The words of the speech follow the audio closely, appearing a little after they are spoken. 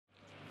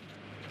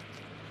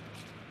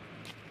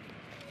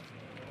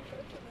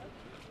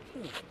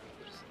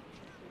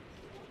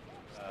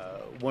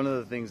One of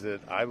the things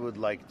that I would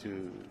like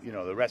to,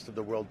 the rest of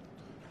the world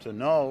to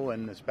know,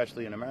 and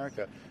especially in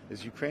America,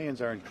 is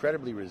Ukrainians are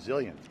incredibly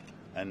resilient,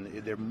 and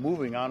they're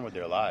moving on with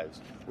their lives.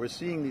 We're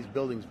seeing these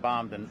buildings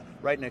bombed, and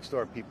right next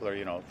door, people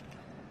are,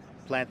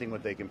 planting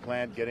what they can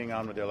plant, getting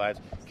on with their lives.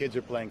 Kids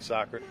are playing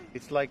soccer.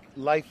 It's like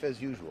life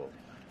as usual,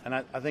 and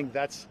I think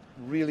that's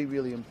really,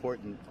 really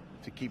important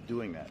to keep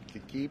doing that, to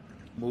keep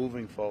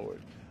moving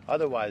forward.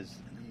 Otherwise,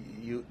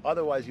 you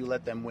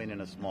let them win in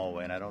a small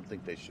way, and I don't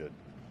think they should.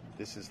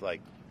 This is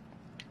like,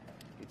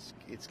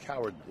 it's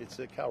coward. It's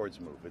a coward's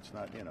move. It's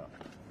not,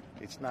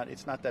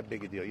 it's not that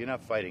big a deal. You're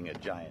not fighting a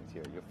giant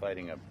here. You're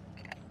fighting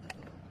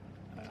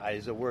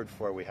there's a word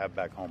for it we have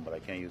back home, but I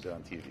can't use it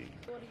on TV.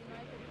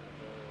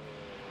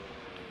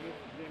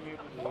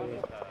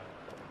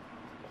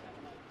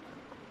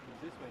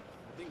 This way.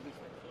 I think this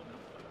way.